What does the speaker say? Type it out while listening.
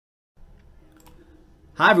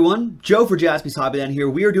Hi everyone, Joe for Jaspys Hobbyland here.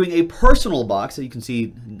 We are doing a personal box. So you can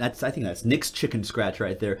see, I think that's Nick's chicken scratch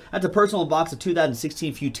right there. That's a personal box of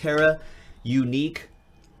 2016 Futera unique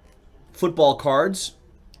football cards.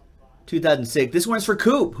 2006. This one's for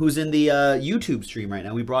Coop, who's in the YouTube stream right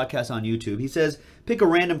now. We broadcast on YouTube. He says, pick a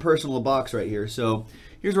random personal box right here. So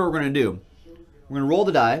here's what we're going to do. We're going to roll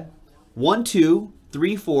the die. 1, 2,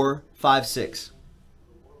 3, 4, 5, 6.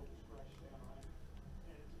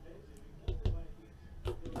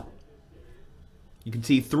 You can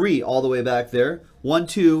see 3 all the way back there. 1,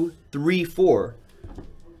 2, 3, 4.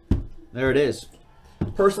 There it is.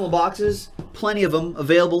 Personal boxes, plenty of them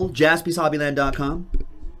available. JaspysHobbyland.com.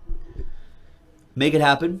 Make it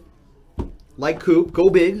happen. Like Coop.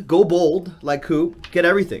 Go big. Go bold. Like Coop. Get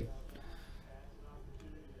everything.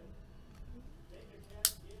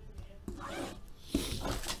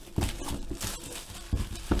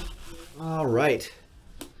 All right.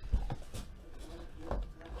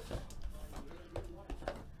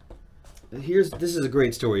 This is a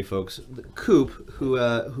great story, folks. Coop,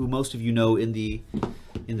 who most of you know in the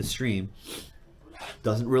stream,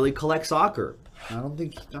 doesn't really collect soccer.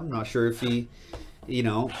 I'm not sure if he,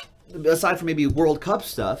 aside from maybe World Cup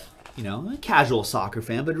stuff, a casual soccer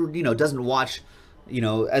fan, but doesn't watch,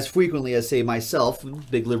 as frequently as say myself,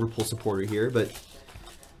 big Liverpool supporter here. But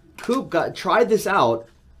Coop tried this out,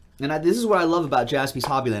 and this is what I love about Jaspys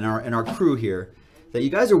Hobbyland and our crew here, that you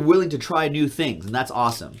guys are willing to try new things, and that's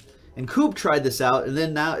awesome. And Coop tried this out, and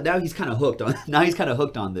then now he's kind of hooked on. Now he's kind of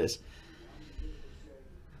hooked on this.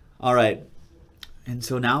 All right, and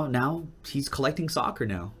so now he's collecting soccer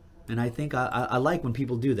now, and I think I like when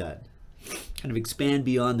people do that. Kind of expand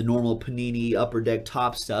beyond the normal Panini Upper Deck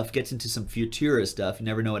top stuff, gets into some Futera stuff. You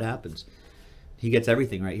never know what happens. He gets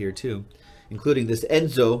everything right here too, including this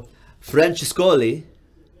Enzo Francescoli.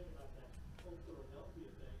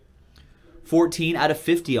 14 out of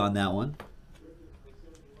 50 on that one.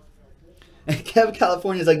 And Kev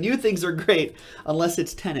California is like, new things are great unless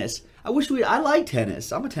it's tennis. I like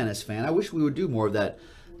tennis. I'm a tennis fan. I wish we would do more of that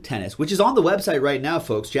tennis, which is on the website right now,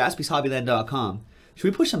 folks, JaspysHobbyland.com.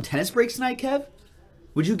 Should we push some tennis breaks tonight, Kev?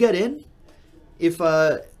 Would you get in if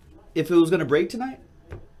it was going to break tonight?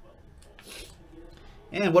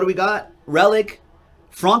 And what do we got? Relic,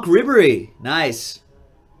 Franck Ribéry. Nice.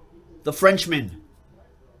 The Frenchman.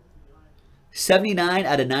 79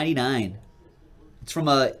 out of 99. It's from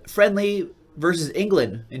a friendly versus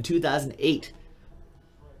England in 2008.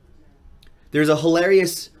 There's a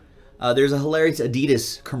hilarious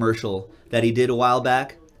Adidas commercial that he did a while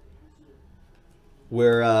back,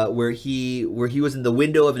 where he was in the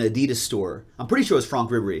window of an Adidas store. I'm pretty sure it was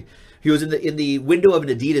Franck Ribéry. He was in the window of an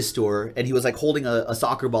Adidas store, and he was like holding a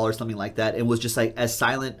soccer ball or something like that, and was just like as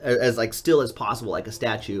silent as like still as possible, like a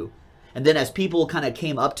statue. And then as people kind of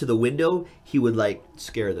came up to the window, he would like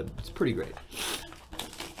scare them. It's pretty great.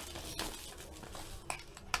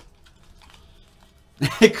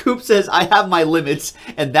 Coop says, I have my limits,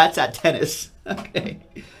 and that's at tennis. Okay.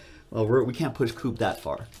 Well, we can't push Coop that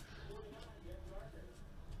far.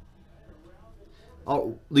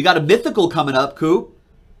 Oh, we got a mythical coming up, Coop.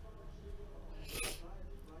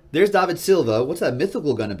 There's David Silva. What's that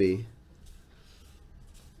mythical going to be?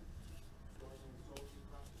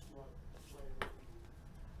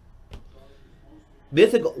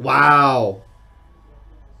 Mythical. Wow.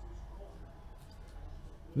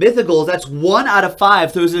 Mythicals, that's 1 out of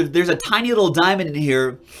 5. There's a tiny little diamond in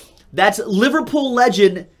here. That's Liverpool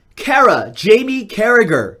legend Jamie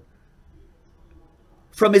Carragher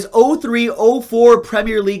from his 03-04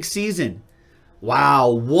 Premier League season. Wow,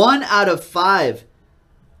 1 out of 5.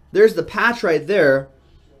 There's the patch right there.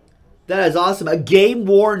 That is awesome. A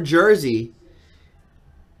game-worn jersey.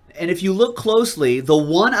 And if you look closely, the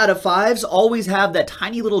 1 out of 5s always have that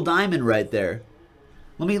tiny little diamond right there.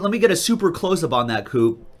 Let me get a super close-up on that,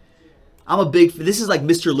 Coop. This is like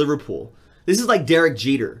Mr. Liverpool. This is like Derek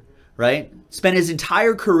Jeter, right? Spent his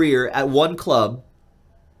entire career at one club.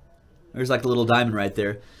 There's like a little diamond right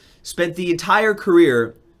there. Spent the entire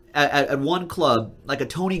career at one club, like a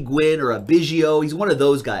Tony Gwynn or a Biggio. He's one of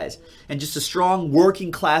those guys. And just a strong,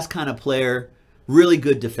 working-class kind of player. Really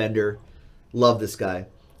good defender. Love this guy.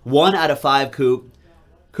 1 out of 5, Coop.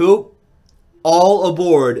 Coop, all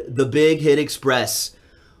aboard the Big Hit Express.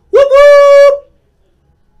 Whoop whoop!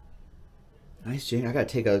 Nice, Jane. I gotta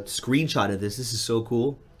take a screenshot of this. This is so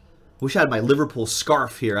cool. Wish I had my Liverpool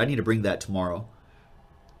scarf here. I need to bring that tomorrow.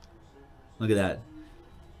 Look at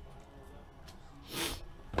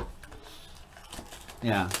that.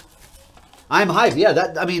 Yeah. I'm hyped.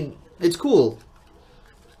 Yeah, I mean, it's cool.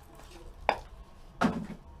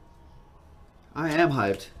 I am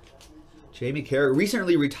hyped. Jamie Carragher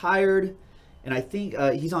recently retired And I think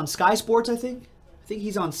he's on Sky Sports, I think. I think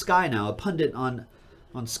he's on Sky now, a pundit on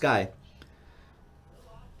Sky.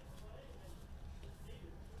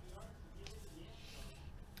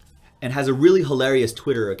 And has a really hilarious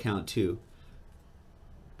Twitter account, too.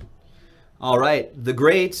 All right, the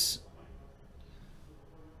greats.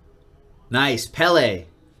 Nice, Pele.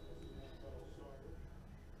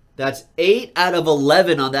 That's 8 out of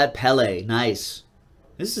 11 on that Pele. Nice.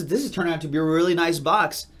 This is turning out to be a really nice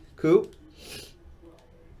box, Coop.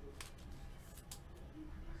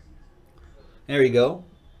 There you go.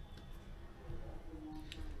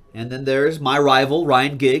 And then there's my rival,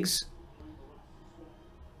 Ryan Giggs.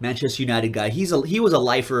 Manchester United guy. He was a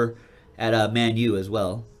lifer at Man U as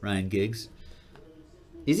well, Ryan Giggs.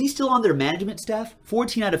 Is he still on their management staff?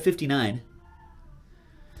 14 out of 59.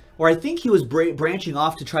 Or I think he was branching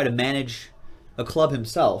off to try to manage a club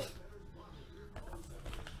himself.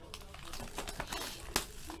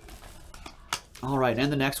 All right,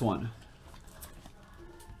 and the next one.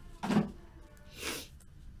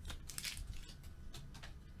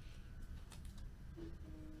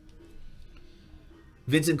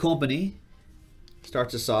 Vincent Kompany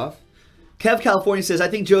starts us off. Kev California says, I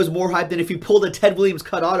think Joe's more hyped than if he pulled a Ted Williams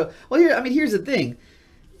cut auto. Well, here's the thing.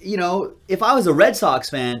 You know, if I was a Red Sox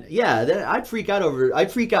fan, yeah, I'd freak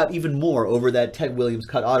out even more over that Ted Williams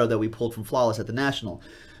cut auto that we pulled from Flawless at the National.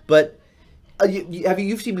 But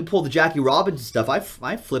you've seen me pull the Jackie Robinson stuff.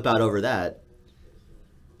 I flip out over that.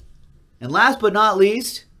 And last but not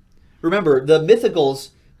least, remember, the Mythicals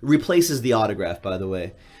replaces the autograph, by the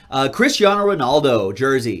way. Cristiano Ronaldo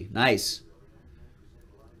jersey. Nice.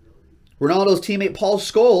 Ronaldo's teammate Paul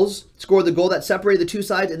Scholes scored the goal that separated the two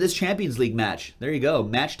sides in this Champions League match. There you go.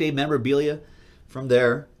 Match day memorabilia from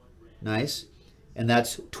there. Nice. And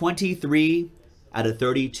that's 23 out of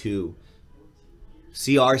 32.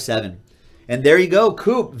 CR7. And there you go,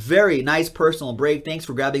 Coop. Very nice personal break. Thanks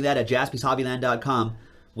for grabbing that at JaspysHobbyland.com.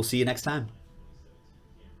 We'll see you next time.